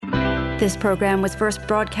This program was first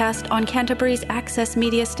broadcast on Canterbury's access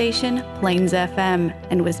media station, Plains FM,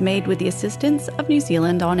 and was made with the assistance of New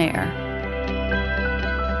Zealand On Air.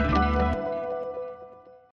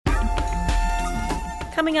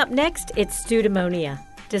 Coming up next, it's STeudaemonia,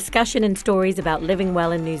 discussion and stories about living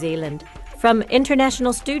well in New Zealand from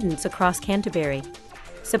international students across Canterbury,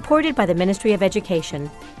 supported by the Ministry of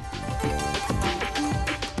Education.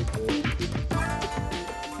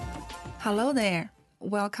 Hello there.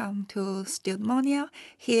 Welcome to STeudaemonia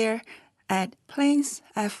here at Plains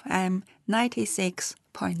FM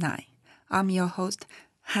 96.9. I'm your host,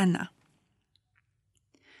 Hannah.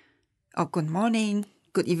 Oh, good morning,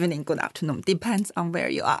 good evening, good afternoon. Depends on where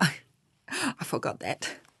you are. I forgot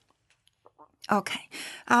that. Okay.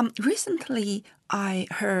 Recently, I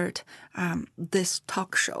heard this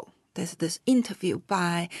talk show, this interview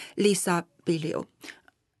by Lisa Bilyeu.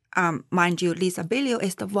 Mind you, Lisa Bilyeu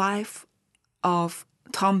is the wife of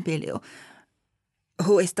Tom Bilyeu,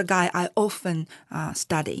 who is the guy I often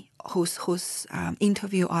study, whose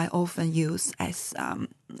interview I often use as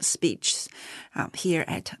speech here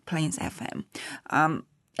at Plains FM. And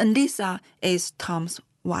Lisa is Tom's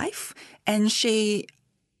wife, and she,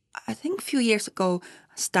 I think a few years ago,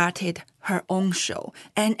 started her own show,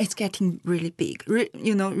 and it's getting really big,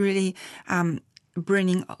 really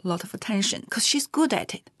bringing a lot of attention because she's good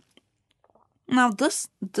at it. Now,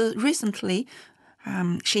 recently,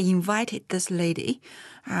 she invited this lady,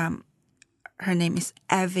 her name is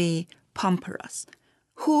Evie Pomperas,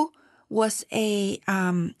 who was a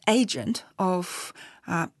agent of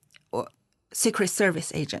Secret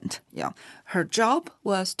Service agent. Yeah, her job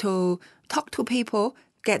was to talk to people,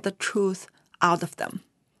 get the truth out of them.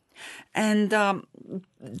 And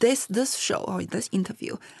this show or this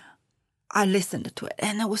interview, I listened to it,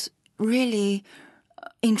 and it was really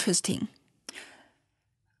interesting.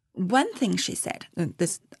 One thing she said,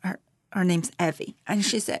 her name's Evie, and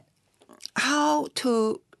she said, how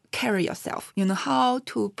to carry yourself, how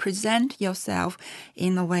to present yourself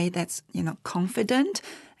in a way that's, confident,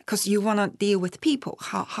 because you want to deal with people,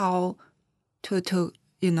 how to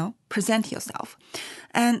present yourself.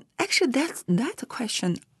 And actually, that's a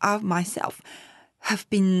question of myself have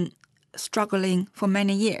been struggling for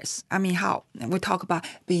many years. I mean, how we talk about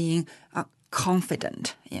being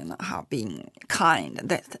confident, how being kind,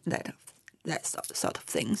 that sort of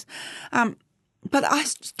things. But I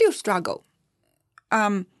still struggle.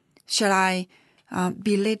 Should I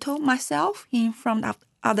belittle myself in front of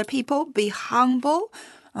other people? Be humble,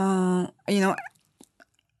 as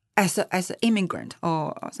an immigrant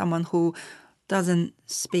or someone who doesn't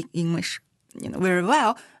speak English, very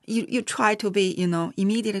well. You try to be,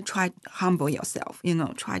 immediately try to humble yourself.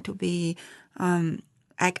 Try to be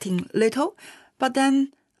acting little, but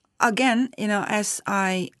then again, as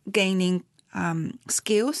I gaining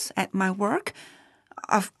skills at my work,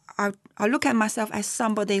 I look at myself as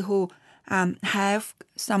somebody who have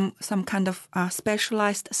some kind of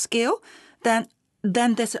specialized skill. Then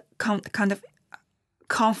there's a kind of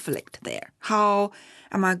conflict there. How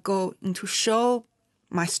am I going to show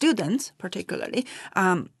my students, particularly,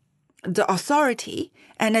 the authority,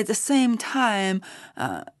 and at the same time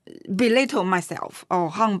belittle myself or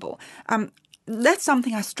humble? That's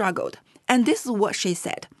something I struggled. And this is what she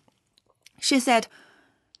said. She said,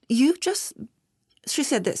 she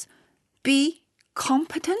said this, be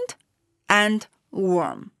competent and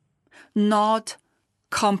warm, not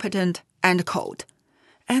competent and cold.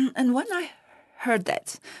 And when I heard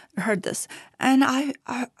this, and I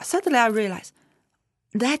suddenly I realized,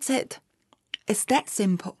 that's it. It's that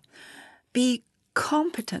simple. Be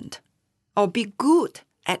competent or be good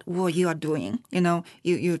at what you are doing.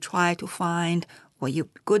 You try to find what you're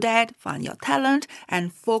good at, find your talent,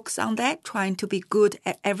 and focus on that, trying to be good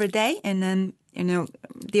at every day, and then,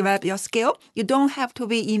 develop your skill. You don't have to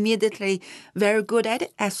be immediately very good at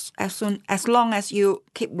it as long as you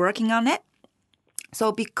keep working on it.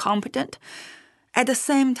 So be competent. At the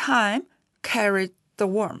same time, carry the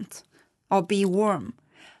warmth or be warm.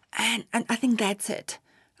 And I think that's it.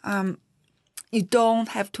 You don't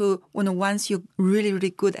have to, once you're really,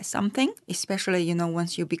 really good at something, especially,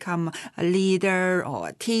 once you become a leader or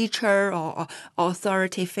a teacher or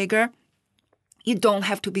authority figure, you don't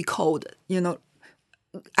have to be cold,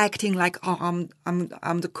 acting like, oh,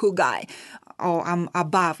 I'm the cool guy or I'm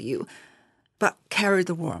above you, but carry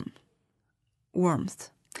the warmth.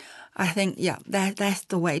 I think, that's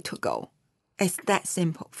the way to go. It's that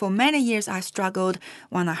simple. For many years, I struggled.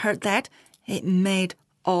 When I heard that, it made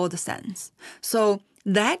all the sense. So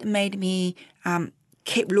that made me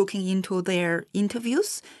keep looking into their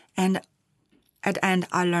interviews, and at the end,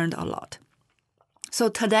 I learned a lot. So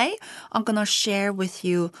today, I'm going to share with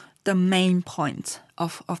you the main points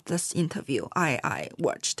of this interview I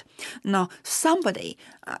watched. Now, somebody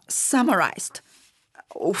summarized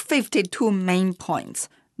 52 main points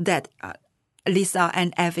that Lisa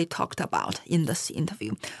and Evie talked about in this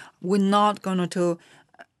interview. We're not going to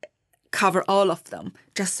cover all of them,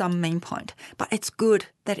 just some main point. But it's good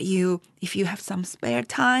that if you have some spare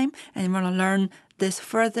time and you want to learn this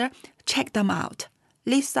further, check them out.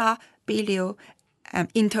 Lisa Bilio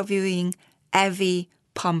interviewing Evie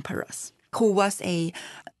Pomperos, who was a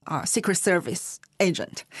Secret Service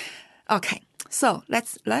agent. Okay, so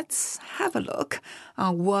let's have a look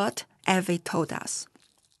at what Evie told us.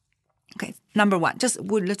 Okay, number one,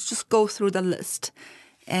 let's just go through the list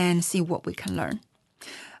and see what we can learn.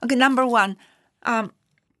 Okay, number one,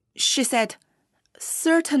 she said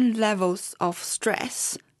certain levels of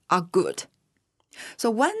stress are good. So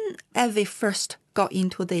when Evie first got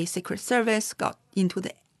into the Secret Service, got into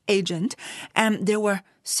the agent, and there were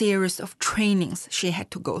series of trainings she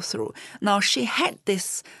had to go through. Now, she had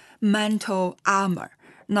this mental armor.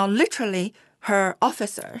 Now, literally, her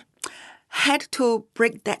officer had to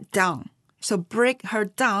break that down. So break her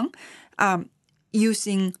down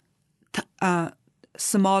using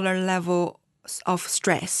smaller levels of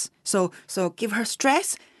stress. So give her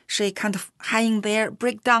stress. She kind of hang there,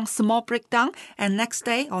 small breakdown, and next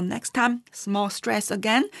day or next time, small stress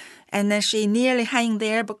again. And then she nearly hang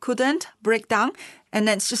there but couldn't break down. And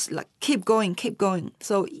then it's just like keep going.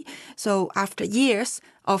 So after years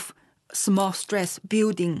of small stress,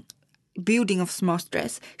 building of small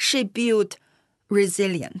stress, she built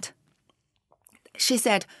resilient. She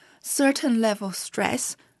said certain level of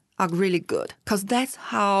stress are really good because that's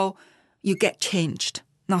how you get changed.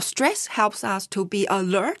 Now, stress helps us to be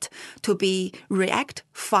alert, to react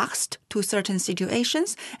fast to certain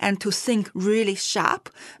situations, and to think really sharp,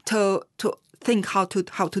 to think how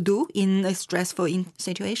to do in a stressful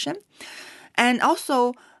situation. And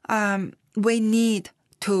also, we need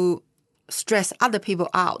to stress other people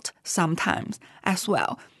out sometimes as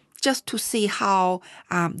well, just to see how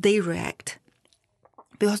they react.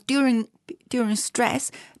 Because during stress,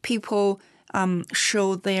 people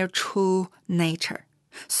show their true nature.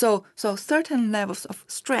 So certain levels of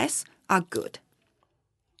stress are good.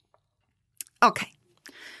 Okay,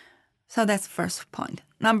 so that's first point.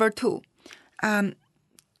 Number two,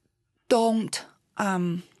 don't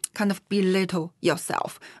kind of belittle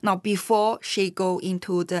yourself. Now, before she go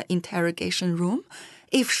into the interrogation room,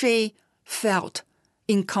 if she felt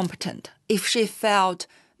incompetent, if she felt,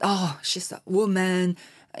 oh, she's a woman,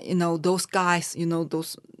 those guys,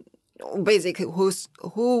 those basically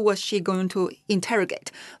who was she going to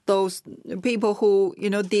interrogate? Those people who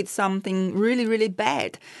did something really, really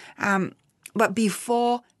bad. But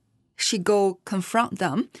before she go confront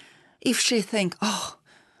them, if she think, oh,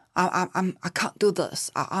 I can't do this,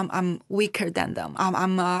 I'm weaker than them,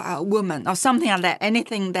 I'm a woman or something like that,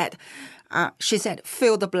 anything that she said,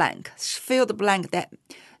 fill the blank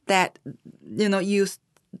that use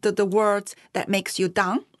the words that makes you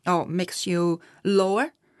down or makes you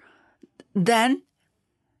lower. Then,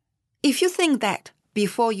 if you think that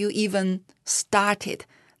before you even started,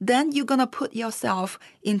 then you're going to put yourself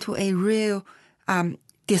into a real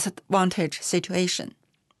disadvantaged situation.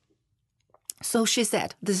 So she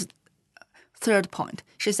said, this is third point.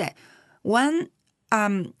 She said, when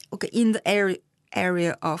in the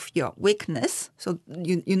area of your weakness, so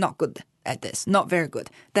you're not good at this, not very good,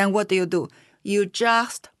 then what do? You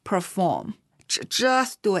just perform.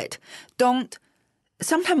 Just do it.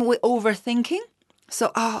 Sometimes we're overthinking.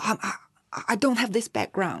 So, I don't have this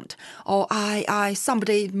background. Or I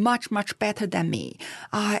somebody much, much better than me.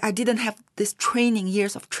 I didn't have this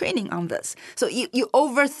years of training on this. So you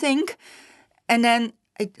overthink, and then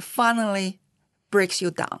it finally breaks you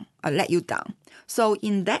down, or let you down. So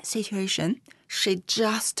in that situation, she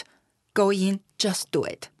just go in, just do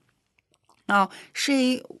it. Now,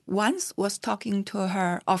 she once was talking to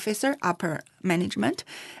her officer, upper management,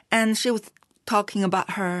 and she was talking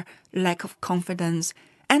about her lack of confidence.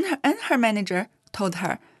 And her manager told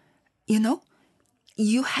her,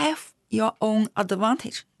 you have your own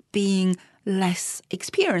advantage being less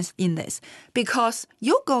experienced in this. Because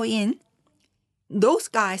you go in, those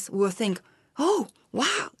guys will think, oh,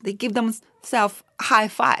 wow, they give themselves high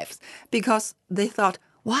fives because they thought,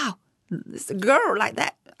 wow, this girl like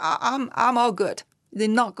that, I'm all good. They're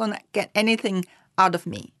not going to get anything out of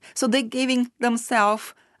me. So they're giving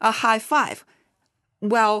themselves a high five.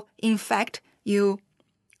 Well, in fact,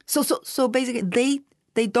 so basically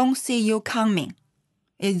they don't see you coming.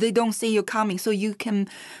 They don't see you coming, so you can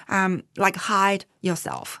hide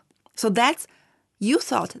yourself. So you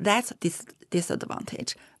thought that's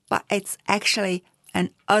disadvantage, but it's actually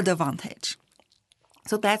an advantage.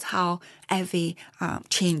 So that's how Evie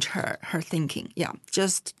changed her thinking. Yeah,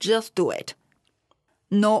 just do it.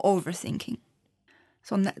 No overthinking.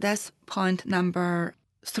 So that's point number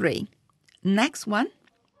 3. Next one,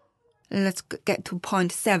 let's get to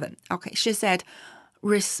point 7. Okay, she said,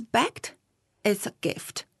 respect is a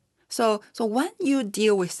gift. So when you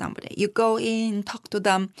deal with somebody, you go in, talk to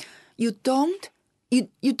them, you don't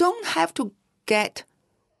have to get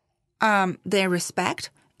their respect.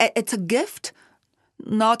 It's a gift,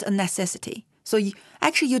 not a necessity. So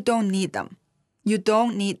you don't need them. You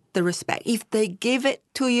don't need the respect. If they give it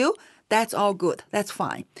to you, that's all good. That's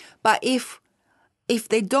fine. But if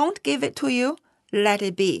they don't give it to you, let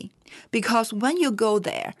it be. Because when you go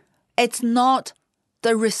there, it's not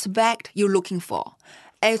the respect you're looking for.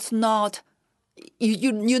 It's not,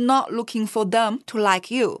 you're not looking for them to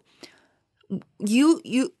like you.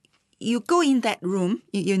 You go in that room,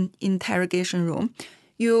 in interrogation room,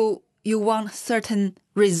 you want certain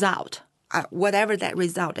result, whatever that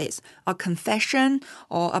result is, a confession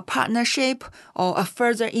or a partnership or a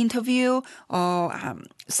further interview or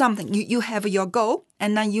something. You have your goal,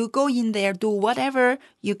 and then you go in there, do whatever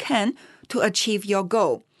you can to achieve your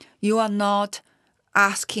goal. You are not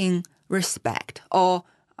asking respect or,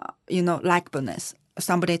 likeableness,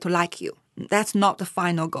 somebody to like you. That's not the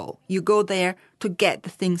final goal. You go there to get the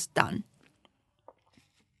things done.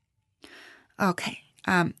 Okay,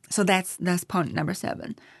 so that's point number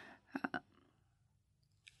 7.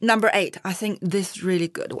 Number 8, I think this is really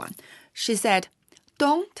good one. She said,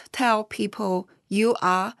 don't tell people you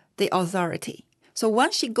are the authority. So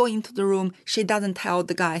once she go into the room, she doesn't tell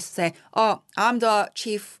the guys, say, oh, I'm the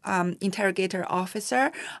chief interrogator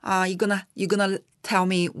officer. You're gonna tell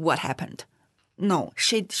me what happened. No,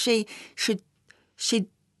 she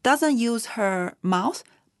doesn't use her mouth,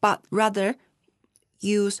 but rather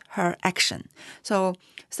use her action. So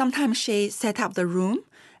sometimes she set up the room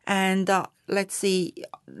and let's see,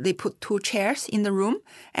 they put 2 chairs in the room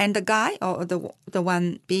and the guy or the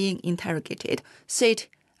one being interrogated sit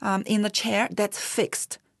in the chair that's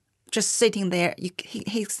fixed, just sitting there.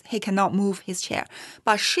 He cannot move his chair.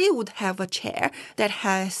 But she would have a chair that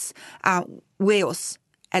has wheels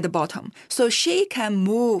at the bottom, so she can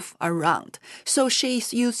move around. So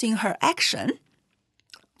she's using her action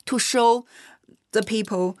to show the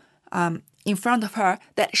people in front of her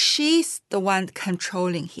that she's the one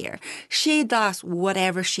controlling here. She does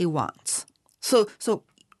whatever she wants. So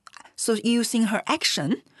using her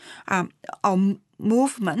action or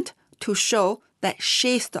movement to show that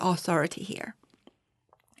she's the authority here.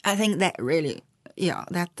 I think that really,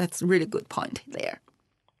 that's a really good point there.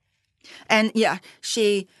 And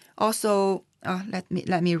she also, let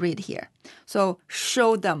me read here. So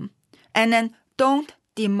show them, and then don't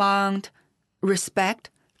demand respect,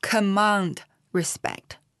 command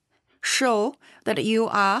respect. Show that you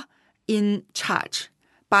are in charge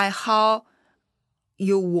by how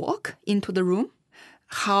you walk into the room,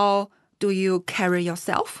 how do you carry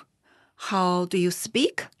yourself, how do you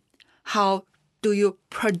speak, how do you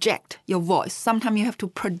project your voice. Sometimes you have to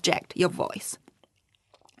project your voice.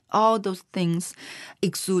 All those things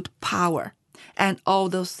exude power, and all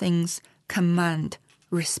those things command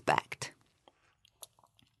respect.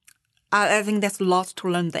 I think there's lots to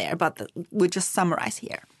learn there, but we just summarize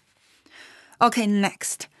here. Okay,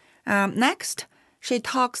 next. Next, she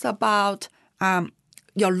talks about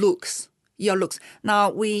your looks. Now,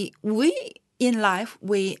 we in life,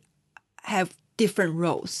 we have different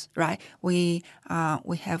roles, right? We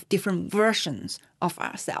have different versions of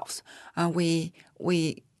ourselves. We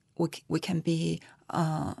can be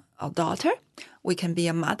a daughter. We can be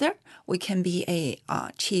a mother. We can be a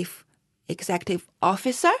chief executive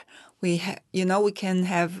officer. We have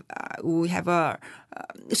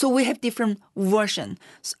different versions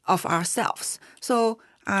of ourselves. So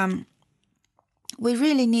we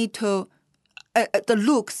really need to. The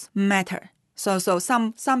looks matter. So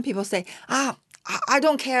some people say, I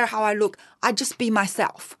don't care how I look. I just be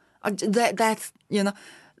myself. That's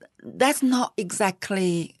not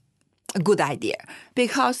exactly a good idea,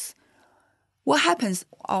 because what happens?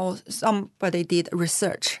 Somebody did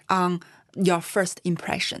research on your first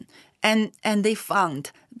impression, and they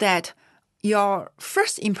found that your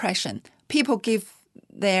first impression, people give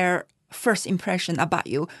their first impression about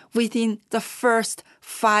you within the first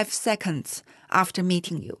 5 seconds after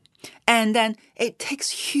meeting you. And then it takes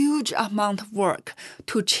huge amount of work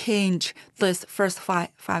to change this first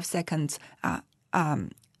five seconds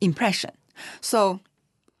impression. So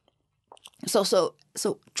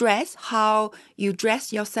dress, how you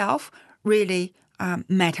dress yourself really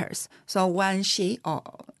matters. So when she or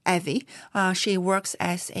Evie. She works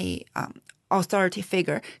as a authority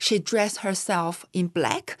figure. She dressed herself in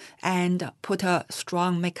black and put a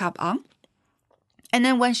strong makeup on. And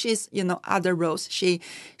then when she's, other roles, she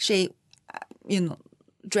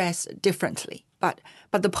dress differently. But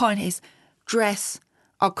the point is, dress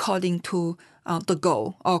according to the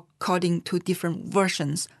goal, or according to different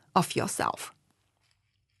versions of yourself.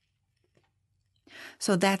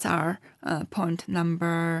 So that's our point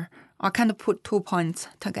number. I kind of put 2 points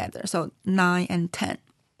together. So 9 and 10.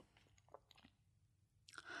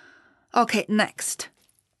 Okay, next.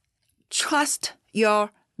 Trust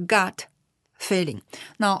your gut feeling.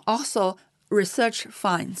 Now, also, research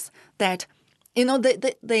finds that,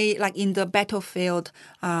 they like in the battlefield,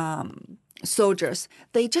 soldiers,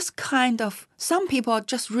 they just some people are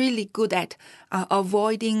just really good at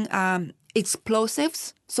avoiding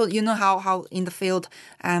explosives. So you know how in the field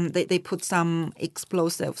they put some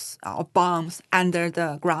explosives or bombs under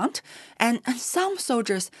the ground. And some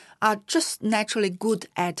soldiers are just naturally good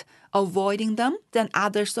at avoiding them than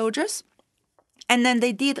other soldiers. And then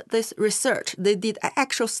they did this research. They did an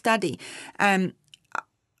actual study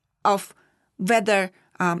of whether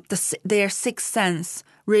their sixth sense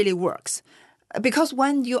really works. Because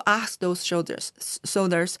when you ask those soldiers,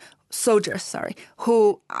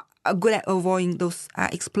 who are good at avoiding those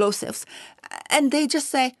explosives, and they just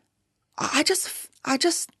say, I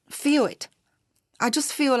just feel it. I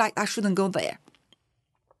just feel like I shouldn't go there.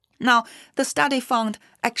 Now, the study found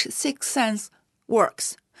actually sixth sense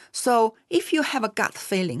works. So if you have a gut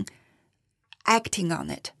feeling, acting on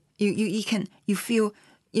it, you feel,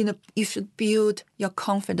 you should build your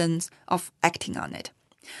confidence of acting on it.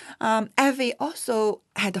 Evie also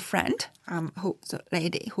had a friend, who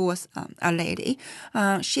was a lady.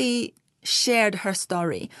 She shared her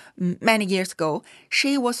story many years ago.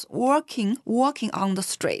 She was walking on the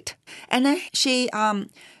street, and then she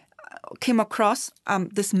came across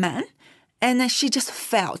this man, and then she just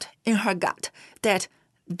felt in her gut that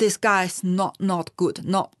this guy is not good,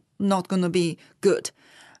 not going to be good.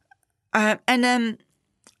 And then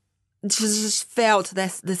she just felt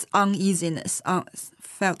this uneasiness,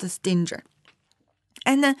 felt this danger.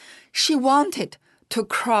 And then she wanted to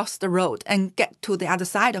cross the road and get to the other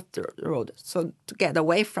side of the road, so to get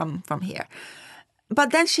away from here.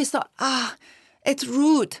 But then she thought, it's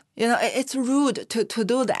rude. It's rude to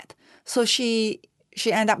do that. So she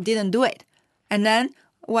ended up didn't do it. And then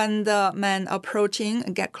when the man approaching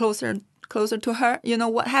and get closer to her, you know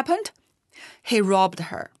what happened? He robbed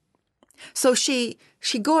her. So she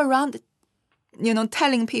go around,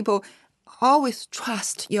 telling people, always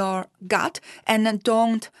trust your gut, and then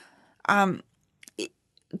don't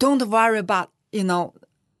worry about,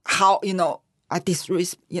 how,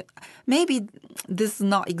 maybe this is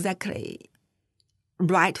not exactly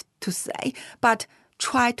right to say, but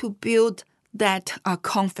try to build that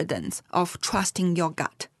confidence of trusting your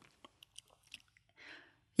gut.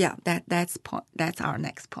 Yeah, that's our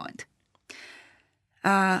next point.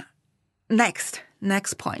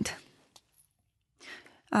 Next point.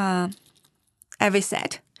 Evie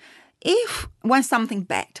said, when something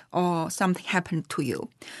bad or something happened to you,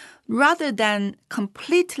 rather than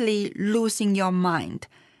completely losing your mind,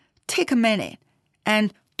 take a minute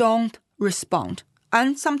and don't respond,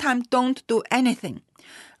 and sometimes don't do anything.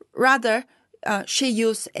 Rather, she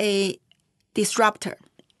used a disruptor,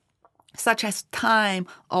 such as time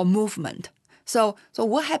or movement. So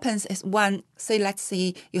what happens is when, let's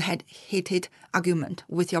say you had heated argument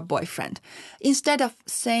with your boyfriend, instead of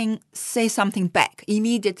say something back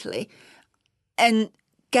immediately and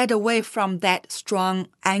get away from that strong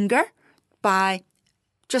anger by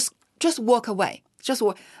just walk away.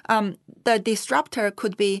 The disruptor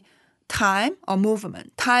could be time or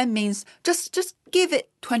movement. Time means just give it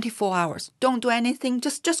 24 hours. Don't do anything.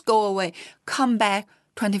 Just go away. Come back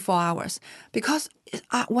 24 hours. Because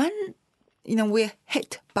when we're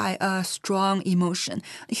hit by a strong emotion,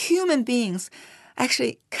 human beings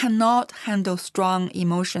actually cannot handle strong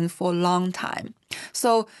emotion for a long time.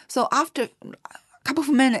 So after a couple of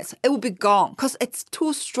minutes, it will be gone because it's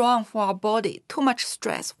too strong for our body, too much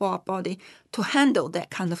stress for our body to handle that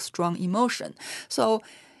kind of strong emotion. So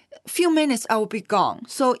a few minutes, I will be gone.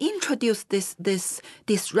 So introduce this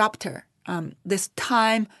disruptor, this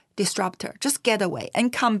time disruptor. Just get away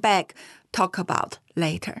and come back, talk about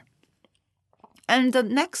later. And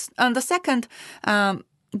the second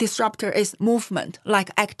disruptor is movement,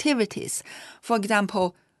 like activities. For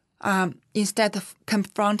example, instead of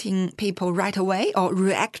confronting people right away or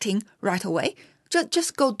reacting right away,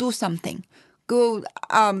 just go do something. Go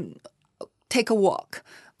take a walk,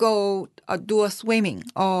 go do a swimming,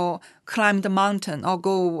 or climb the mountain, or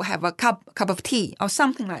go have a cup of tea, or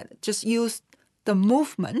something like that. Just use the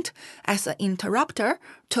movement as an interrupter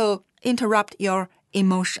to interrupt your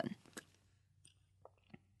emotion.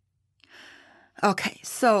 Okay,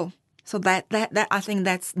 so that I think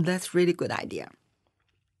that's really good idea.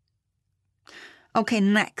 Okay,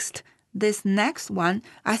 next. This next one,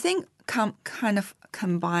 I think kind of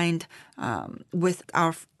combined with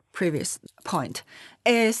our previous point,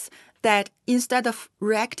 is that instead of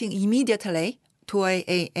reacting immediately to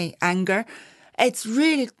a anger, it's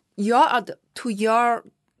really to your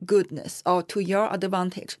goodness or to your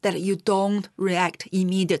advantage that you don't react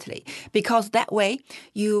immediately, because that way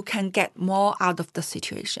you can get more out of the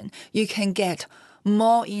situation. You can get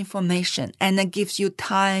more information, and it gives you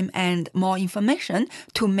time and more information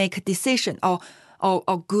to make a decision or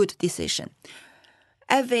good decision.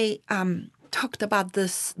 Evie talked about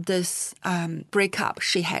this breakup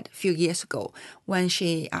she had a few years ago when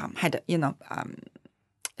she had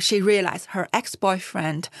she realized her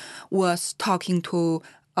ex-boyfriend was talking to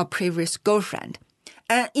a previous girlfriend,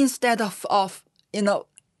 and instead of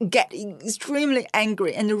get extremely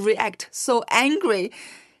angry and react so angry,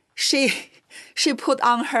 she put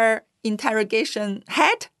on her interrogation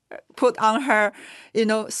hat, put on her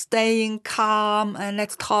staying calm and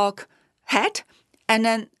let's talk hat, and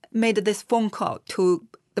then made this phone call to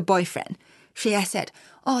the boyfriend. She had said,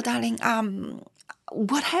 "Oh, darling,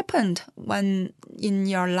 what happened when in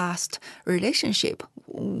your last relationship?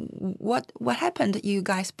 What happened? You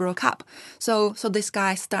guys broke up." So this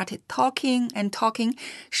guy started talking.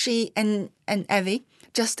 She and Evie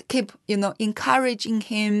just keep encouraging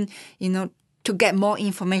him to get more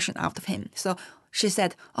information out of him. So she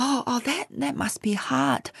said, "Oh, that must be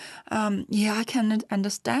hard. Yeah, I can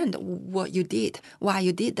understand what you did, why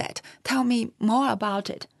you did that. Tell me more about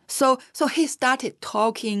it." So he started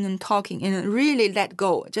talking and really let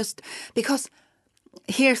go, just because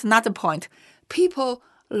here's another point. People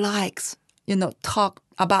likes, talk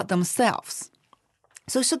about themselves.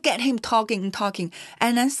 So get him talking.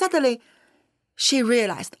 And then suddenly she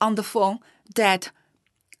realized on the phone that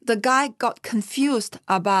the guy got confused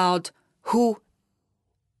about who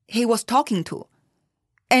he was talking to.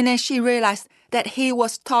 And then she realized that he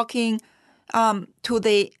was talking to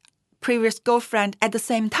the previous girlfriend at the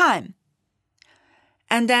same time.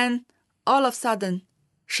 And then all of a sudden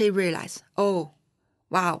she realized, oh,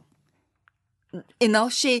 wow.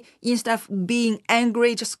 She, instead of being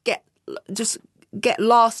angry, just get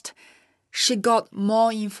lost, she got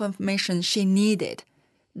more information she needed,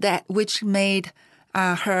 which made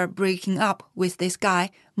her breaking up with this guy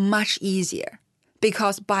much easier.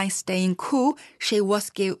 Because by staying cool, she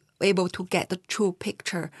was able to get the true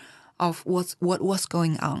picture of what was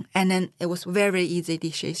going on. And then it was very easy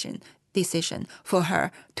decision for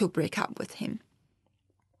her to break up with him.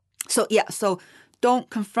 So don't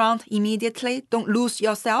confront immediately. Don't lose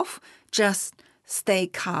yourself. Just stay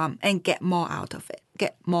calm and get more out of it.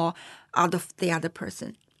 Get more out of the other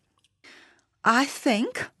person. I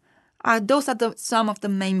think those are some of the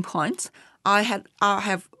main points. I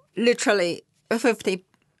have literally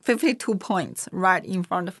 52 points right in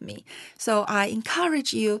front of me. So I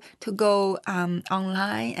encourage you to go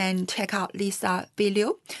online and check out Lisa's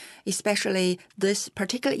video, especially this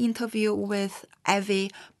particular interview with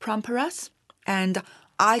Evie Promperas. And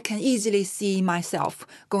I can easily see myself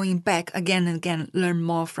going back again and again, learn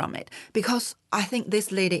more from it. Because I think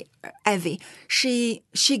this lady, Evie, she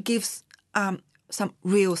gives some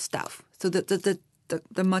real stuff. So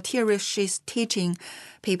the material she's teaching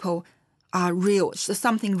people are real. So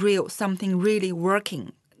something real, something really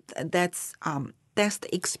working. That's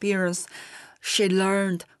the experience she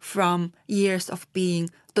learned from years of being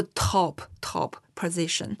the top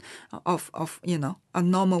position of a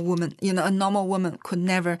normal woman. A normal woman could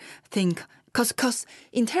never think, because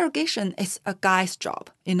interrogation is a guy's job.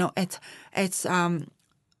 It's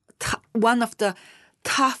one of the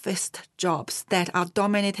toughest jobs that are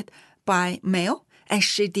dominated by male, and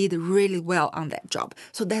she did really well on that job.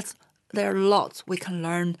 So there are lots we can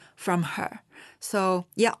learn from her. So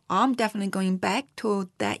yeah, I'm definitely going back to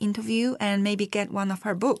that interview and maybe get one of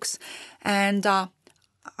her books. And I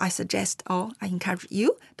encourage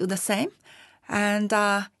you do the same. And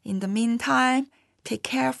in the meantime, take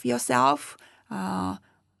care of yourself.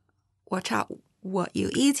 Watch out what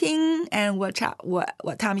you're eating and watch out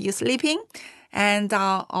what time you're sleeping. And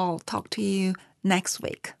I'll talk to you next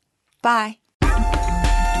week. Bye.